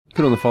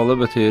Kronefallet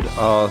betyr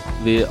at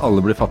vi alle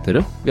blir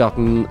fattigere. Vi har hatt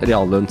en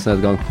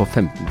reallønnsnedgang på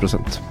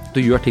 15%. Du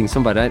gjør ting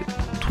som bare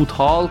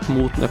totalt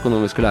mot den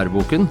økonomiske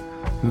læreboken.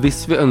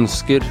 Hvis vi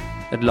ønsker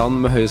et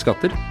land med høye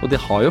skatter, og det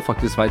har jo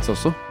faktisk Sveits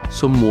også,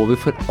 så må vi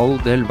for all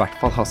del I hvert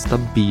fall ha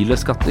stabile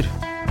skatter.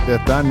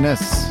 Dette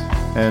Ness,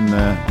 en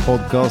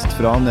podcast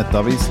fra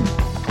Nettavisen.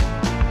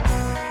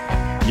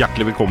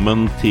 Hjertelig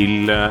velkommen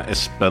til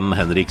Espen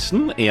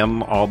Henriksen, en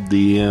av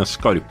de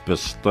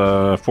skarpeste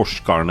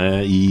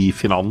forskerne I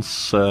finans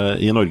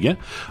I Norge.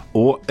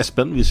 Og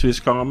Espen, hvis vi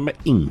skal med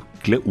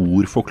enkle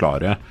ord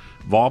forklare,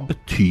 hva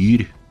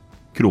betyr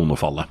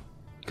kronefallet?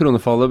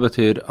 Kronefallet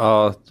betyr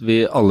at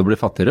vi alle blir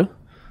fattigere,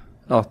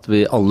 at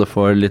vi alle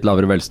får litt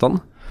lavere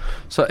velstand.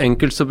 Så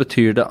enkelt så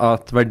betyr det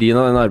at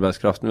verdien av den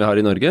arbeidskraften vi har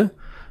I Norge,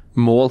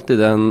 målt I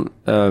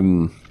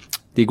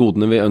de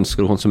godene vi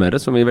ønsker å konsumere,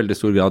 som I veldig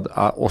stor grad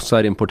også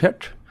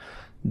importert,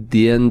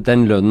 den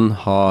lønnen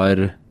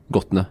har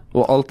gått ned.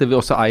 Og alt det vi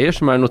også eier,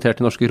 som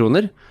notert I norske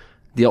kroner,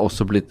 de har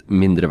også blitt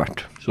mindre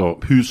verdt. Så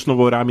husene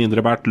våre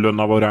mindre verdt,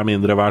 lønna våre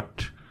mindre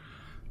verdt,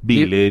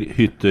 biler,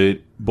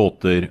 hytter,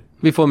 båter.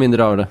 Vi får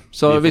mindre av det.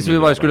 Så hvis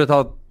vi bare skulle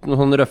ta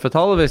noen røffe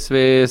tall, hvis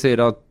vi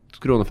sier at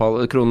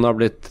kronen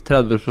har blitt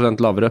 30%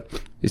 lavere,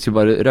 hvis vi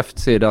bare røft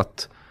sier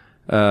at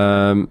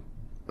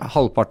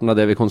halvparten av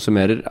det vi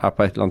konsumerer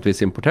på et eller annet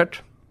vis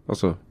importert,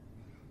 altså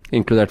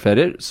inkludert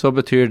ferier, så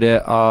betyr det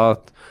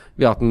at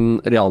vi har hatt en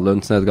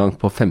reallønnsnedgang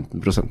på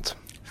 15%.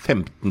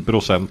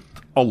 15%.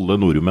 Alle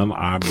nordmenn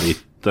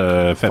blitt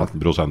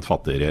 15%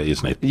 fattigere I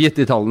snitt.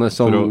 Gitt de tallene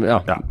som,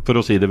 for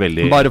å si det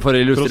veldig... Bare for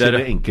å illustrere. For å si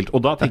det enkelt.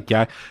 Og da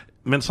tenker jeg,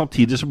 men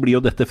samtidig så blir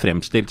jo dette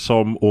fremstilt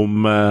som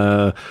om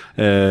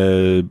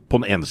på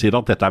den ene siden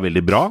at dette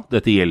veldig bra,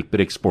 dette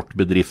hjelper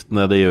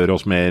eksportbedriftene, det gjør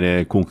oss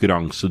mer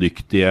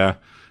konkurransedyktige,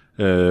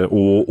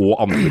 og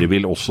andre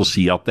vil også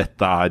si at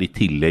dette I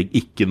tillegg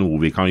ikke noe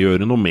vi kan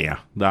gjøre noe med.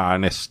 Det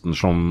nesten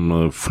som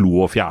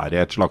flo og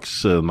fjære, et slags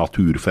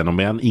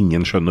naturfenomen.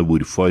 Ingen skjønner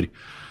hvorfor.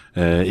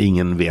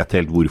 Ingen vet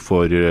helt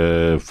hvorfor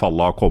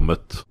fallet har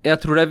kommet. Jeg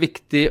tror det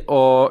viktig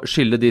å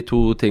skille de to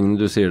tingene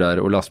du sier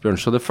der, Ole Asbjørn.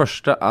 Så det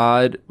første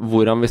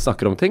hvordan vi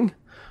snakker om ting,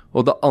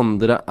 og det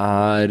andre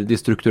de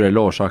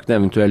strukturelle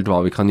årsakene, eventuelt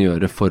hva vi kan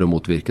gjøre for å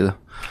motvirke det.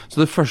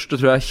 Så det første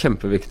tror jeg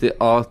kjempeviktig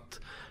at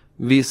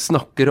vi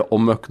snakker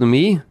om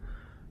økonomi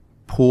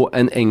på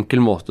en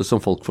enkel måte som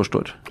folk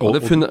forstår. Og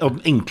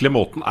den enkle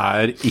måten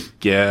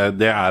ikke,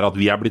 det at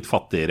vi blitt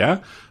fattigere,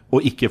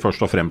 og ikke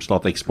først og fremst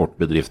at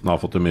eksportbedriftene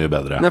har fått det mye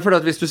bedre. Nei, for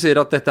hvis du sier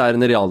at dette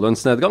en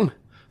reallønnsnedgang,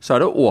 så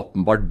det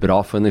åpenbart bra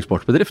for en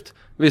eksportbedrift.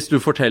 Hvis du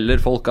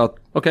forteller folk at,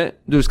 ok,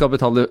 du skal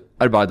betale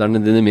arbeiderne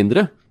dine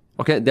mindre,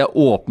 ok, det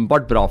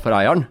åpenbart bra for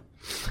eieren.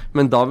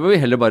 Men da vil vi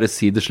heller bare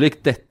si det slik,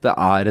 dette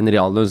en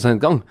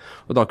reallønnsnedgang.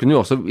 Og da kunne vi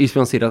også, hvis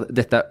man sier at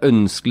dette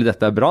ønskelig,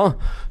 dette bra,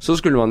 så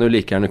skulle man jo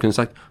like gjerne kunne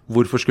sagt,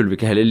 hvorfor skulle vi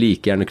ikke heller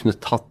like gjerne kunne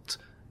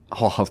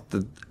ha hatt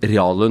et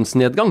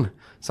reallønnsnedgang?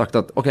 Sagt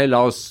at, ok,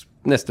 la oss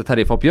neste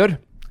tariffoppgjør,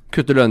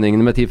 kutte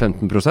lønningene med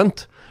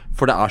 10-15%,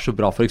 for det så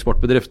bra for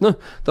eksportbedriftene.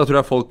 Da tror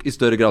jeg folk I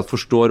større grad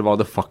forstår hva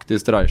det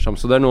faktisk dreier seg om.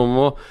 Så det noe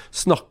med å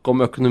snakke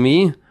om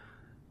økonomi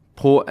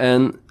på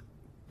en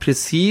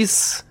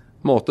presis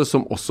måte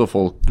som også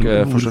folk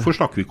Hvorfor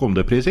snakker vi ikke om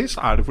det precis?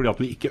 Det fordi at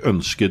vi ikke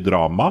ønsker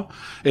drama?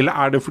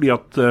 Eller det fordi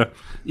at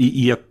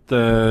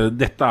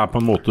dette på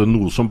en måte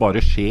noe som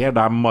bare skjer,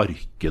 det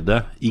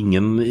markedet.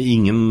 Ingen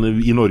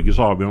I Norge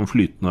så har vi jo en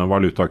flytende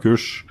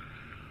valutakurs.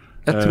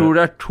 Jeg tror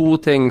det to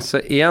ting.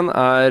 Så en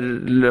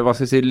hva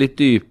skal jeg si, litt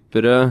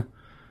dypere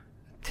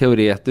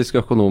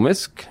teoretisk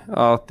økonomisk.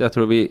 At jeg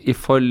tror vi I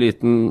for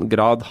liten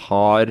grad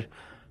har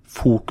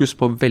fokus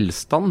på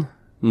velstand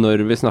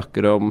når vi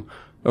snakker om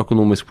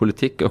økonomisk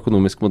politikk,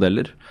 økonomiske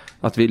modeller,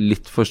 at vi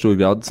litt for stor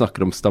grad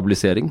snakker om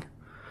stabilisering,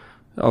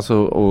 altså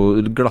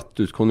å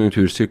glatte ut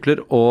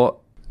konjunktursykler,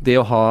 og det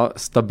å ha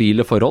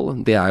stabile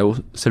forhold, det jo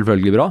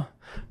selvfølgelig bra,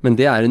 men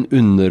det en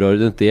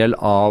underordnet del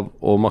av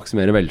å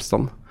maksimere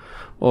velstand.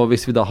 Og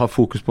hvis vi da har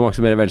fokus på å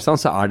maksimere velstand,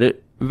 så det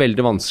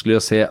veldig vanskelig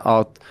å se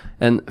at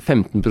en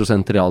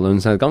 15%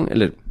 reallønnsnedgang,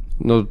 eller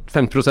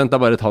 5%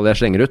 bare tallet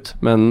jeg slenger ut,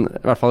 men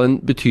I hvert fall en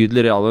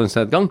betydelig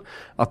reallønnsnedgang,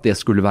 at det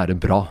skulle være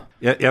bra.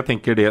 Jeg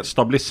tenker det,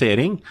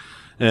 stabilisering,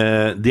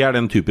 det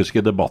den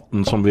typiske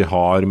debatten som vi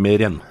har med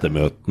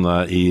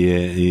rentemøtene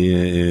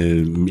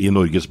I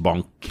Norges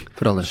Bank,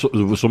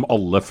 som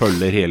alle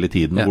følger hele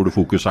tiden, hvor det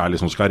fokus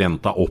liksom, skal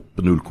renta opp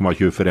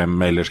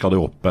 0,25, eller skal det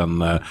opp en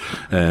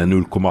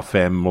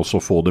 0,5, og så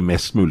få det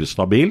mest mulig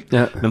stabilt.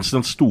 Mens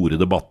den store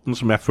debatten,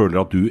 som jeg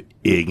føler at du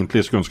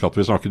egentlig skulle ønske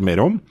at vi snakket mer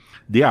om,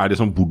 det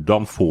liksom,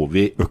 hvordan får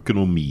vi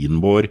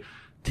økonomien vår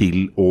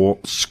til å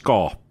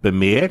skape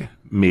mer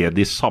med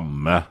de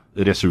samme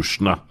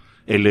ressursene,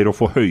 eller å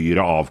få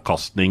høyere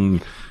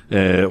avkastning,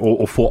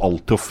 og få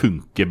alt til å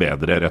funke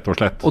bedre, rett og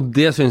slett. Og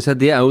det synes jeg,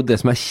 det jo det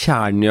som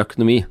kjernen I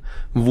økonomi.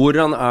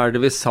 Hvordan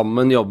det vi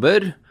sammen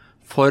jobber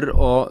for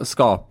å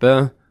skape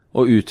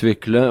og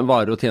utvikle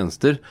varer og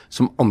tjenester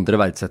som andre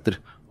verdsetter,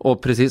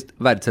 og presist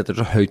verdsetter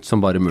så høyt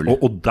som bare mulig.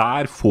 Og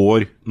der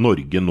får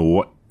Norge nå,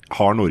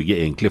 har Norge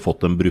egentlig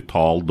fått en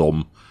brutal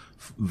dom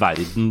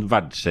verden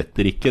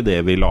verdsetter ikke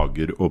det vi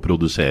lager og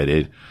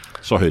produserer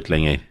så høyt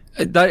lenger.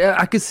 Jeg er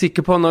ikke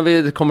sikker på når vi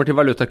kommer til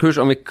valutakurs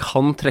om vi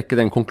kan trekke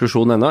den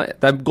konklusjonen ennå.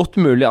 Det er godt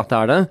mulig at det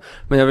er det,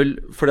 men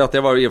fordi at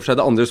det var i og for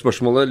seg det andre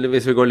spørsmålet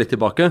hvis vi går litt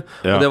tilbake,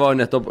 og det var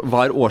nettopp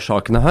hva er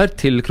årsakene her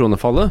til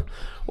kronefallet,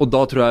 og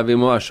da tror jeg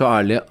vi må være så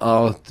ærlige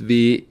at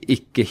vi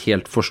ikke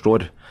helt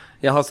forstår.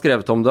 Jeg har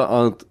skrevet om det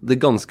at det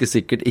ganske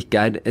sikkert ikke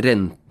er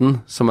renten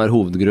som er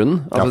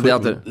hovedgrunnen. Altså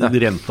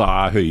renta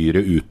er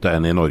høyere ute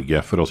enn i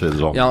Norge, for å si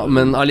det sånn. Ja,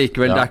 men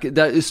allikevel,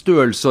 det er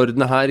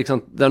størrelsordene her, ikke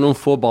sant? Det er noen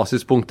få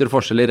basispunkter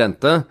forskjell i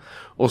rente,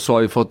 og så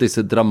har vi fått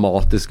disse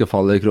dramatiske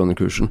fallet i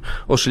kronekursen.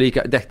 Og slik,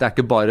 dette er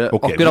ikke bare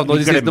akkurat nå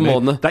de siste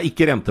månedene. Det er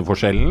ikke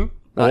renteforskjellen.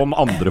 Og den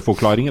andre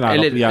forklaringen er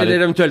at vi er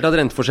eller eventuelt at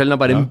renteforskjellen er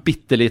bare en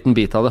bitteliten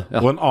bit av det.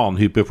 Og en annen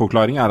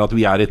hyperforklaring er at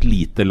vi er et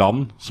lite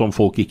land som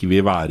folk ikke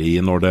vil være i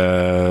når det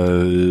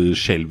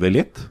skjelver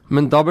litt.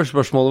 Men da bør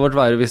spørsmålet vårt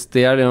være, hvis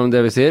det er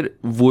det vi sier,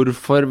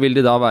 hvorfor vil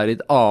de da være i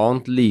et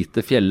annet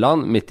lite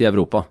fjelland midt i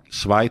Europa?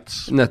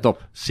 Sveits.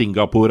 Nettopp.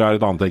 Singapore er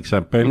et annet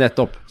eksempel.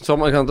 Nettopp. Så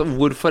hva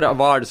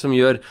er det som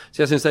gjør?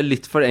 Så jeg synes det er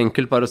litt for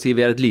enkelt bare å si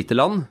vi er et lite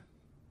land.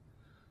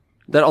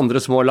 Det er andre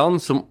små land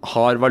som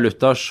har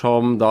valutaer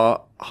som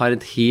da har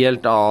et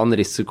helt annen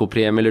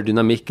risikopremie eller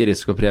dynamikk i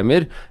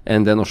risikopremier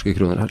enn det norske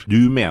kroner har.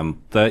 Du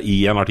mente i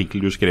en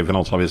artikkel du skrev i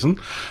Finansavisen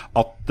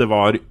at det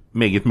var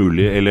meget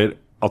mulig, eller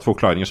at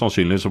forklaringen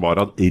sannsynligvis var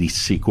at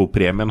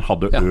risikopremien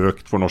hadde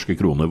økt for norske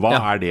kroner. Hva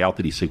er det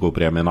at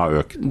risikopremien har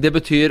økt? Det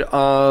betyr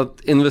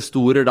at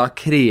investorer da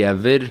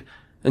krever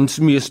en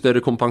mye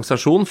større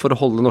kompensasjon for å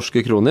holde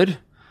norske kroner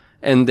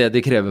enn det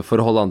de krever for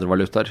å holde andre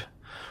valutaer.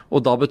 Og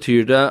da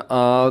betyr det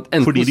at...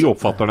 Fordi de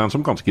oppfatter den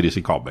som ganske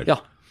risikabel. Ja,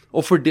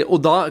 og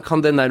da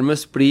kan det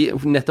nærmest bli,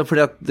 nettopp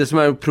fordi at det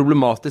som er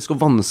problematisk og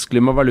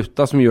vanskelig med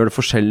valuta, som gjør det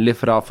forskjellig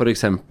fra for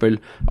eksempel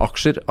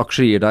aksjer.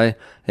 Aksjer gir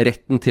deg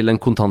retten til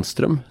en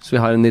kontantstrøm, så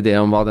vi har en idé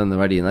om hva denne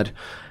verdien er.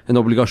 En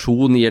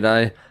obligasjon gir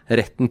deg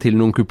retten til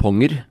noen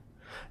kuponger.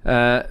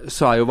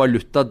 Så er jo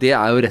valuta, det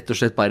er jo rett og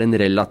slett bare en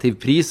relativ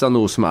pris av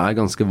noe som er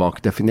ganske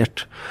vagt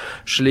definert.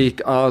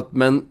 Slik at,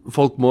 men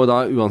folk må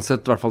da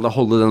uansett i hvert fall da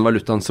holde den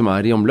valutaen som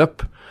er i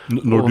omløp.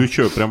 Når du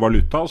kjøper en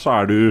valuta,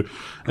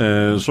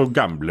 så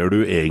gambler du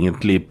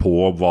egentlig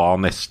på hva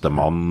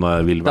nestemann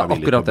vil være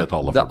villig til å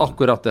betale for. Det er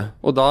akkurat det.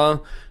 Og da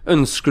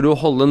ønsker du å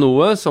holde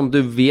noe som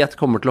du vet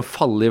kommer til å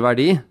falle i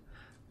verdi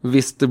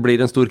hvis det blir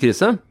en stor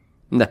krise?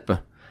 Neppe.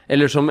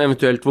 Eller som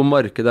eventuelt hvor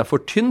markedet er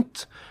for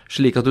tynt,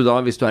 slik at du da,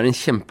 hvis du er en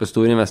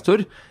kjempestor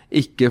investor,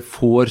 ikke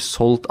får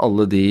solgt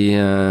alle de...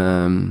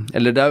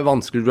 Eller det er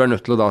vanskelig, du er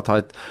nødt til å da ta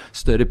et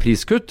større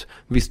priskutt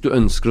hvis du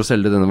ønsker å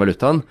selge denne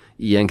valutaen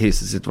i en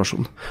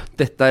krisesituasjon.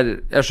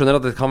 Jeg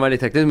skjønner at det kan være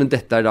litt teknisk, men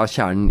dette er da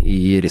kjernen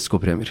i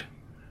risikopremier.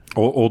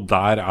 Og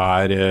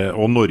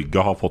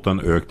Norge har fått en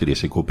økt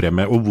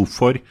risikopremie. Og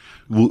hvorfor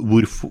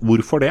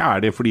det? Er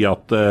det fordi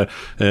at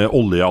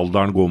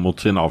oljealderen går mot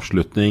sin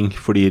avslutning,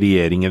 fordi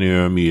regjeringen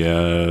gjør mye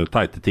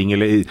teite ting?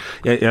 Eller,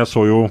 jeg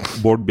så jo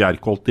Bård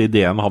Bjerkholt i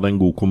DN hadde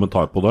en god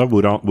kommentar på det,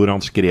 hvor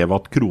han skrev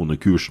at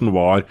kronekursen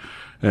var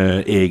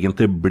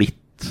egentlig blitt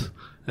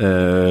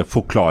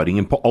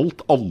forklaringen på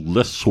alt.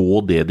 Alle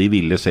så det de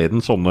ville se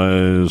den.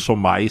 Sånne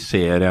som meg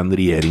ser en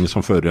regjering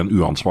som fører en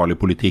uansvarlig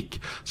politikk.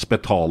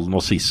 Spetalen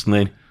og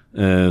Sissener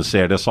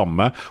ser det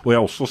samme. Og jeg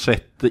har også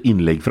sett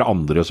innlegg fra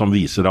andre som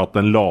viser at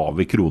den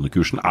lave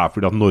kronekursen er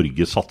fordi at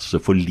Norge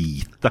satser for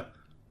lite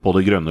på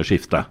det grønne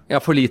skiftet.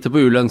 Ja, for lite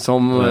på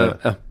ulønnsom...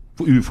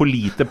 For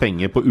lite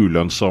penger på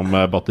ulønnsomme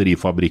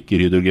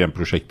batterifabrikker,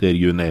 hydrogenprosjekter,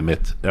 you name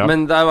it. Ja.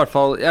 Men det er i hvert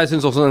fall, jeg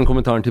synes også den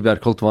kommentaren til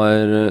Bjerkholt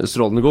var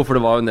strålende god, for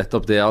det var jo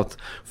nettopp det at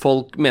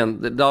folk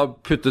da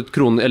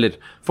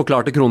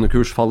forklarte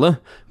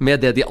kronekursfallet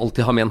med det de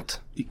alltid har ment.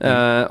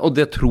 Og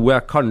det tror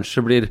jeg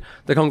kanskje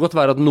det kan godt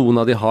være at noen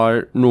av de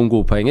har noen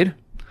gode poenger,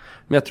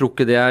 men jeg tror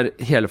ikke det er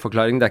hele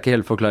forklaringen, det er ikke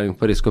hele forklaringen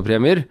på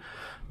risikopremier,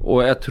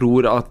 og jeg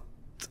tror at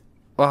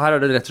og her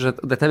er det rett og slett,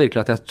 dette er virkelig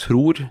at jeg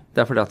tror,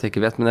 det er fordi at jeg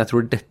ikke vet, men jeg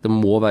tror dette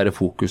må være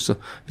fokuset.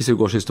 Hvis vi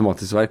går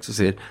systematisk verk, så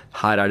sier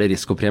her er det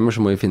risikopremier,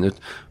 så må vi finne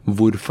ut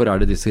hvorfor er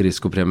det disse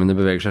risikopremiene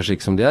beveger seg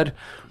slik som de er.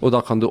 Og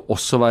da kan det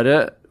også være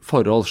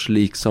forhold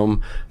slik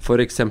som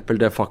for eksempel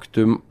det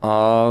faktum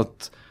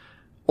at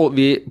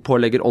vi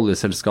pålegger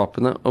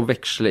oljeselskapene å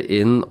veksle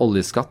inn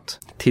oljeskatt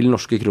til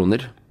norske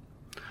kroner.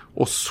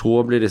 Og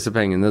så blir disse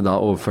pengene da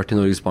overført til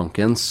Norges Bank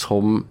igjen,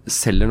 som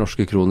selger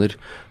norske kroner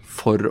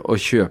for å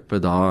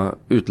kjøpe da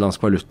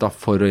utenlandsk valuta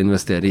for å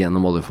investere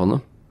gjennom oljefondet.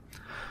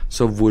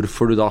 Så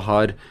hvorfor du da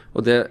har,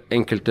 og det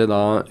enkelte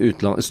da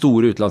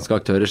store utenlandske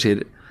aktører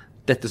sier,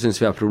 dette synes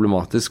vi er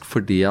problematisk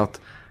fordi at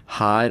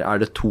her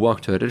er det to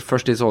aktører,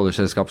 først disse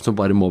oljeselskapene som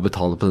bare må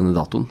betale på denne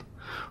datoen,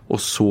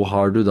 og så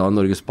har du da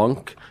Norges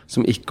Bank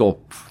som ikke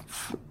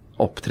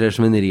opptrer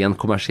som en ren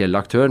kommersiell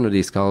aktør når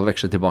de skal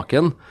veksle tilbake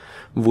igjen.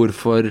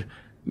 Hvorfor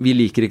vi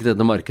liker ikke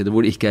dette markedet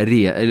hvor det ikke er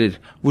eller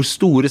hvor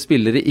store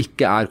spillere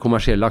ikke er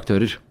kommersielle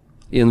aktører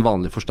i en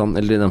vanlig forstand,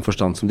 eller i den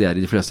forstand som de er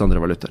i de fleste andre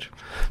valutaer.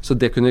 Så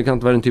det kan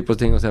være en type av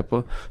ting å se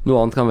på.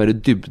 Noe annet kan være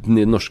dybden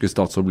i det norske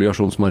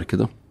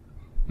statsobligasjonsmarkedet.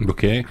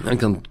 Okay.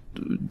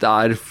 Det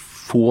er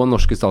få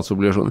norske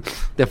statsobligasjoner.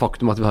 Det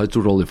faktum at vi har et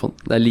stort oljefond.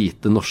 Det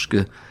lite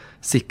norske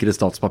sikre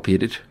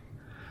statspapirer.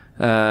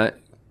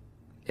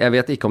 Jeg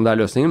vet ikke om det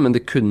løsningen, men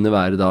det kunne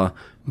være da,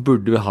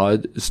 burde vi ha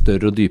et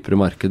større og dypere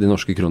marked i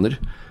norske kroner.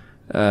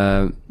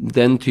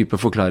 Den type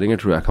forklaringer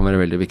tror jeg kan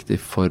være veldig viktig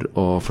for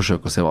å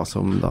forsøke å se hva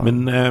som da...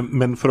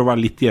 Men for å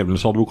være litt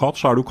djevelens advokat,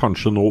 så du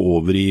kanskje nå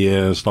over i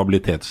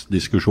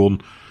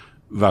stabilitetsdiskusjon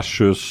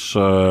versus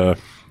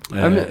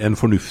en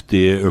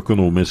fornuftig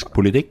økonomisk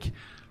politikk?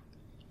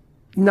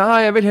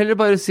 Nei, jeg vil heller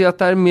bare si at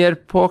det mer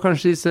på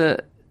kanskje disse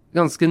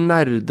ganske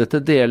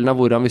nerdete delene av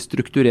hvordan vi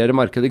strukturerer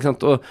markedet, ikke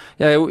sant? Og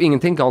jeg jo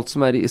ingenting galt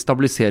som i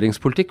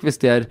stabiliseringspolitikk, hvis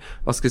det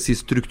hva skal jeg si,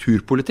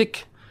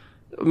 strukturpolitikk.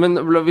 Men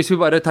hvis vi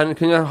bare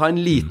kunne ha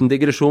en liten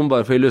digresjon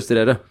bare for å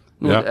illustrere.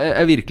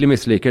 Jeg virkelig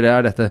misliker det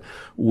dette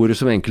ordet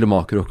som enkelte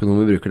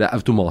makroøkonomer bruker, det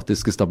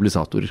automatiske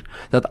stabilisatorer.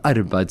 Det at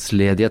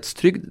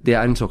arbeidsledighetstrygd, det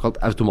en såkalt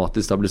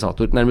automatisk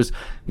stabilisator. Nærmest,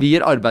 vi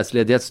gir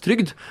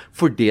arbeidsledighetstrygd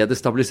fordi det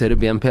stabiliserer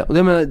BNP. Og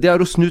det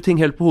å snu ting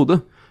helt på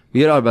hodet.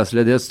 Vi gir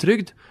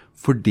arbeidsledighetstrygd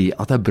fordi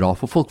at det bra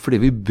for folk, fordi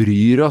vi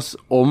bryr oss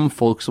om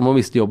folk som må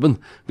miste jobben.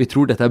 Vi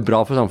tror dette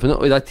bra for samfunnet,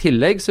 og i det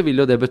tillegg så vil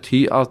jo det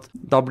bety at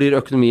da blir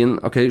økonomien,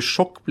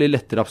 sjokk blir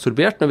lettere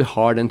absorbert når vi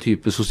har den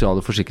type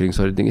sosiale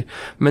forsikringsordninger.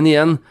 Men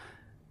igjen,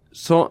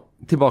 så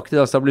tilbake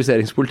til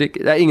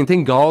stabiliseringspolitikk. Det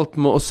ingenting galt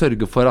med å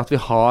sørge for at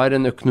vi har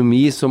en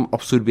økonomi som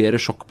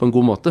absorberer sjokk på en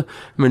god måte,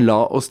 men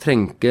la oss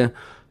tenke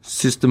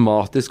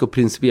systematisk og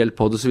prinsipielt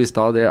på det, så hvis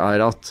da det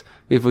at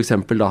vi for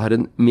eksempel da har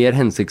en mer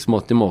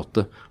hensiktsmåtig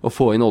måte å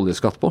få inn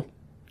oljeskatt på,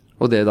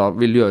 og det da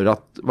vil gjøre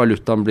at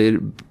valutaen blir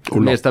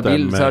mer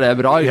stabil, så det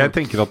bra. Jeg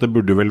tenker at det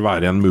burde vel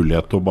være en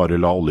mulighet til å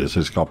bare la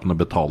oljeselskapene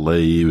betale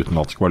i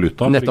utenlandsk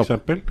valuta, nettopp, for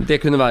eksempel.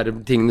 Det kunne være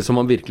tingene som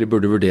man virkelig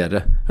burde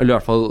vurdere, eller i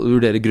hvert fall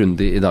vurdere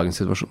grundig i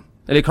dagens situasjon.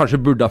 Eller kanskje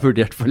burde ha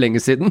vurdert for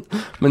lenge siden,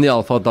 men i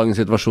alle fall at dagens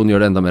situasjon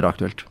gjør det enda mer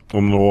aktuelt.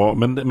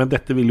 Men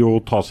dette vil jo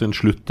ta sin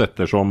slutt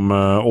ettersom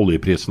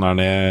oljeprisen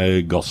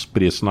ned,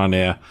 gassprisen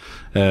ned,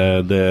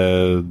 det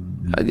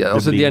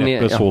blir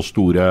neppe så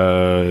store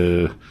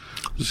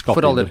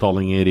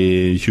skattebetalinger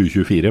i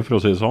 2024, for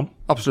å si det sånn.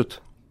 Absolutt.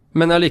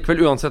 Men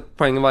allikevel, uansett,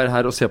 poenget var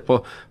her å se på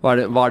hva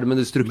det med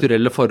det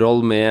strukturelle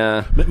forhold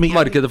med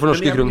markedet for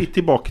norske kroner. Men jeg er litt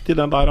tilbake til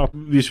den der at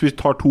hvis vi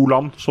tar to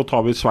land, så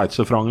tar vi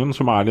sveitserfrangen,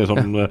 som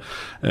liksom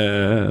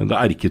det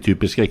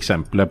erketypiske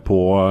eksempelet på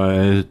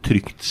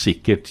trygt,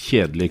 sikkert,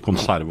 kjedelig,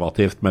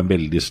 konservativt, men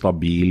veldig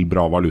stabil,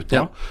 bra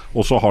valuta. Ja.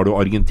 Og så har du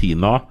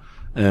Argentina,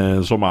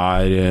 som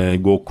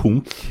går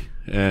konk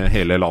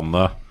hele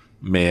landet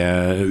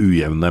med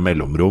ujevne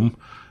mellomrom,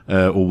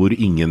 og hvor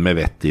ingen med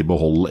vett i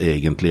behold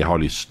egentlig har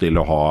lyst til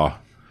å ha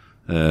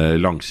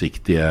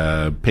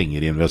langsiktige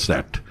penger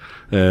investert.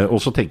 Og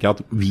så tenker jeg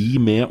at vi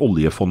med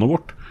oljefondet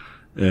vårt,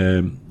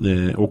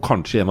 og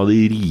kanskje en av de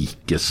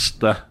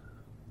rikeste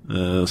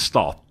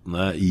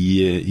statene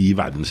i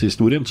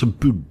verdenshistorien, så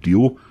burde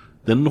jo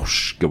den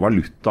norske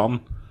valutaen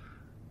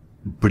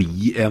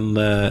bli en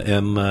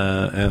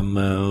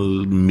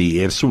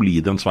mer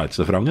solid enn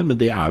sveitserfrangen,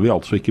 men det vi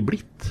altså ikke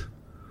blitt.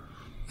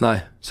 Nei,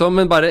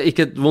 men bare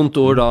ikke et vondt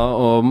ord da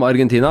om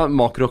Argentina.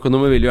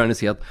 Makroøkonomer vil jo gjerne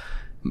si at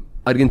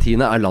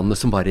Argentina landet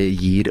som bare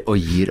gir og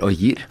gir og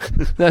gir.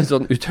 Det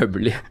sånn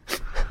utømmelig.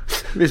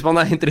 Hvis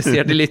man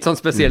interessert i litt sånn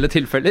spesielle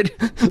tilfeller,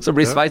 så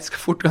blir Sveits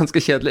fort ganske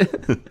kjedelig.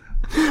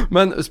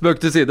 Men spøk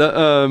til side.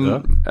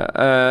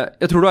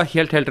 Jeg tror du har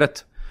helt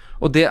rett.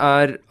 Og det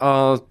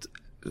at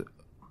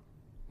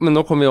men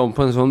nå kommer vi om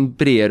på en sånn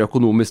bredere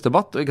økonomisk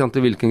debatt, og ikke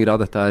sant, i hvilken grad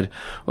dette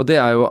og det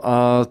jo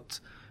at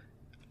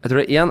jeg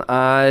tror det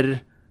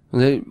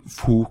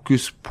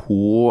fokus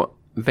på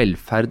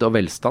velferd og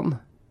velstand.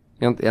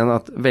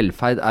 At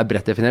velferd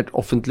bredt definert.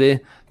 Offentlig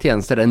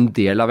tjenester en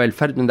del av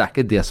velferd, men det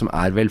ikke det som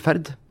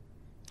velferd.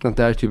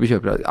 Det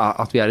typisk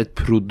at vi et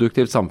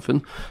produktivt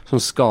samfunn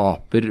som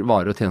skaper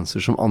varer og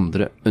tjenester som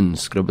andre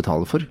ønsker å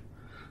betale for.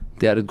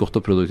 Det et godt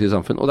og produktivt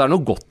samfunn. Og det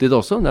noe godt i det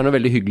også. Det noe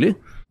veldig hyggelig.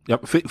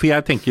 Ja, for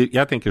jeg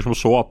tenker som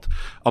så at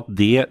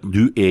det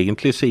du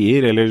egentlig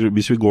sier, eller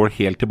hvis vi går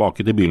helt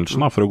tilbake til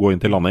begynnelsen for å gå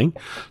inn til landing,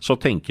 så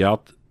tenker jeg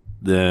at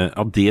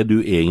det du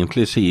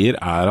egentlig sier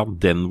at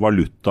den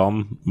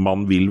valutaen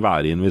man vil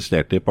være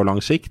investert i på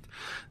lang sikt,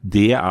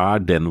 det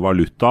den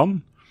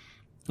valutaen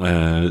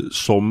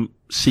som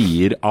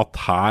sier at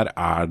her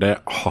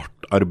det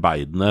hardt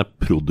arbeidende,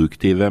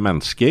 produktive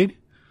mennesker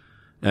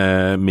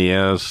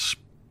med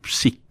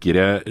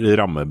sikre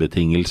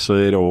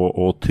rammebetingelser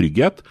og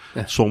trygghet,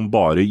 som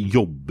bare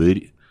jobber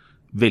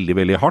veldig,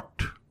 veldig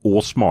hardt og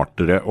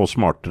smartere,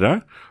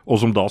 og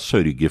som da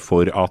sørger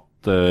for at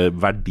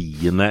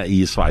verdiene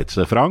i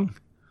sveitserfranc,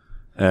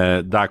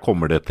 der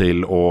kommer det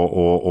til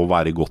å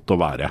være godt å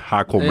være.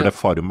 Her kommer det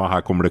farma,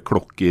 her kommer det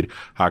klokker,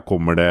 her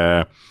kommer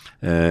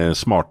det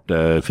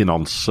smarte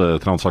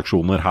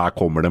finanstransaksjoner, her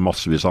kommer det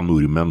massevis av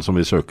nordmenn som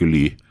vil søke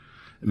ly.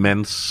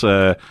 Mens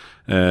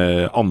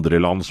andre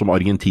land som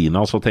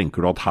Argentina, så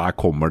tenker du at her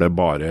kommer det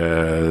bare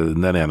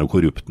den ene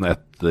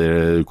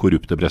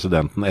korrupte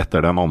presidenten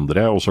etter den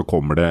andre, og så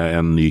kommer det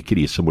en ny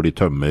krise hvor de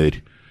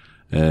tømmer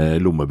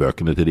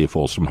lommebøkene til de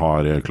få som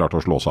har klart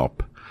å slå seg opp.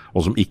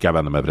 og som ikke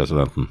venner med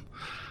presidenten.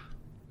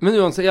 Men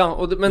uansett,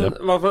 men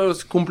hva for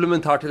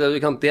komplementær til det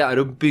vi kan, det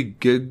å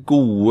bygge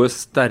gode,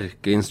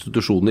 sterke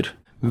institusjoner.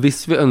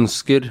 Hvis vi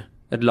ønsker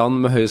et land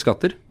med høye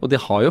skatter, og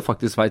det har jo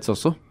faktisk Sveits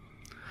også,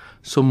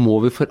 så må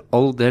vi for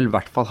all del I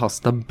hvert fall ha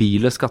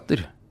stabile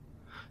skatter.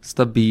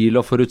 Stabile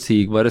og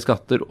forutsigbare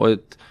skatter, og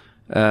et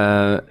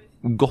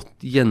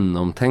godt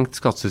gjennomtenkt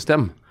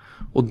skattesystem.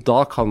 Og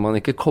da kan man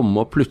ikke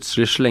komme og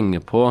plutselig slenge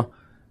på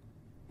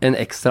en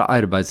ekstra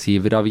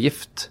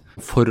arbeidsgiveravgift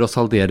for å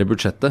saldere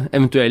budsjettet,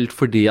 eventuelt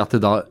fordi at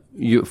du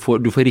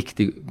får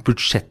riktig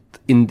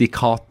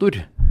budsjettindikator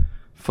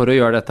for å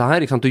gjøre dette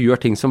her. Ikke sant? Du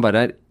gjør ting som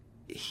bare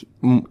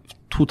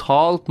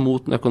totalt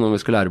mot den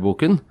økonomiske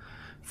læreboken,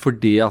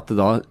 fordi at det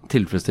da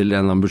tilfredsstiller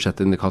en eller annen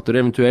budsjettindikator.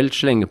 Eventuelt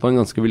slenge på en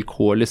ganske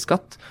vilkårlig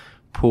skatt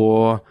på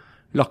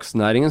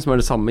laksenæringen, som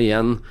det samme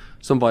igjen,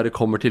 som bare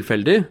kommer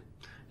tilfeldig,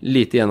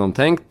 lite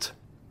gjennomtenkt,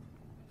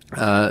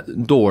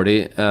 dårlig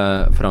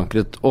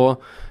forankret.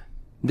 Og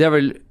det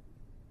vel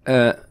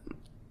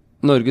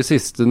Norges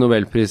siste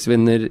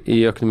Nobelprisvinner I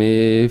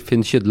økonomi,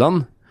 Finn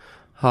Kydland.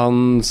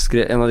 En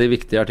av de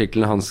viktige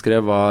artiklene han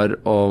skrev var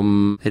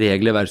om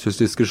regler versus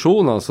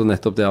diskresjon, altså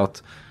nettopp det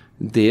at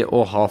det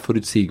å ha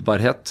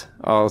forutsigbarhet,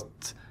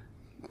 at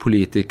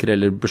politikere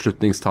eller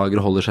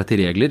beslutningstagere holder seg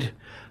til regler,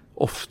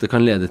 ofte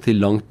kan lede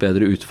til langt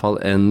bedre utfall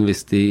enn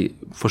hvis de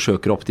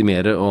forsøker å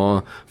optimere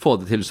og få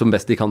det til som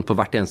best de kan på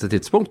hvert eneste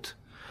tidspunkt.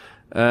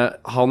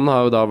 Han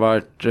har jo da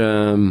vært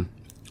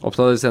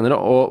opptatt av det senere,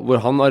 og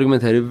hvor han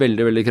argumenterer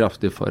veldig, veldig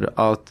kraftig for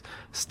at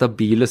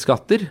stabile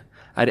skatter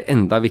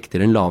enda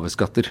viktigere enn lave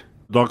skatter.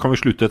 Da kan vi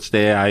slutte et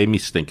sted jeg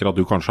mistenker at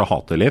du kanskje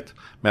hater litt,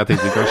 men jeg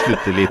tenkte vi kan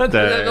slutte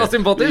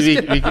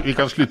litt vi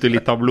kan slutte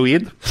litt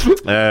tabloid.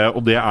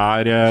 Og det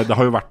har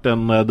jo vært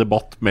en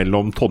debatt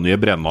mellom Tonje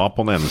Brenna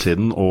på den ene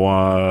siden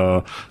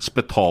og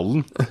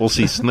Spetalen og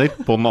Sissener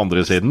på den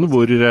andre siden,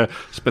 hvor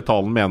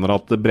Spetalen mener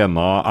at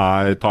Brenna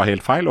tar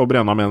helt feil, og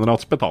Brenna mener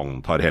at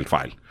Spetalen tar helt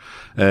feil.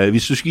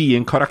 Hvis du skulle gi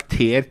en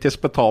karakter til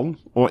Spetalen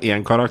og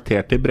en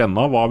karakter til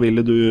Brenna, hva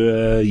ville du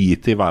gi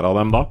til hver av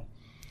dem da?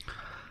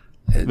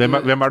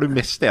 Hvem du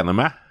mest enig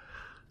med?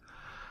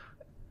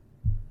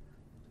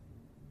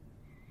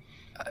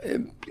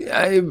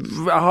 Jeg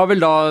har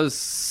vel da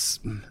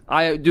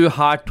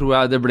her tror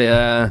jeg det ble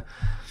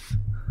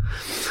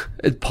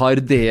et par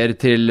D-er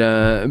til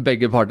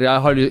begge parter.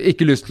 Jeg har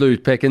ikke lyst til å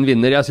utpeke en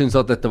vinner. Jeg synes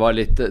at dette var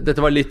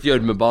litt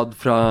gjørmebad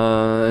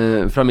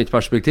fra mitt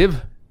perspektiv.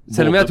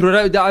 Selv om jeg tror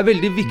det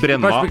veldig viktig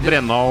perspektiv.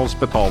 Brenna og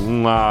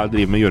Spetalen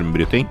driver med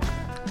gjørmebryting.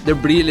 Det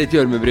blir litt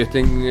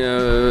gjørmebryting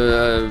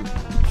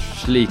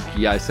slik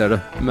jeg ser det.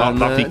 Men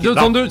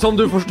som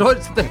du forstår,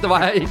 dette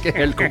var jeg ikke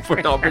helt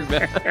komfortabel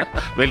med.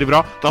 Veldig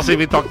bra. Da sier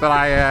vi takk til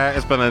deg,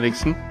 Espen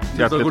Henriksen.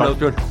 Hjertelig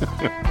takk.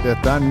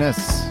 Dette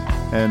Ness,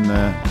 en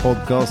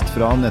podcast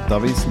fra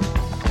Nettavisen.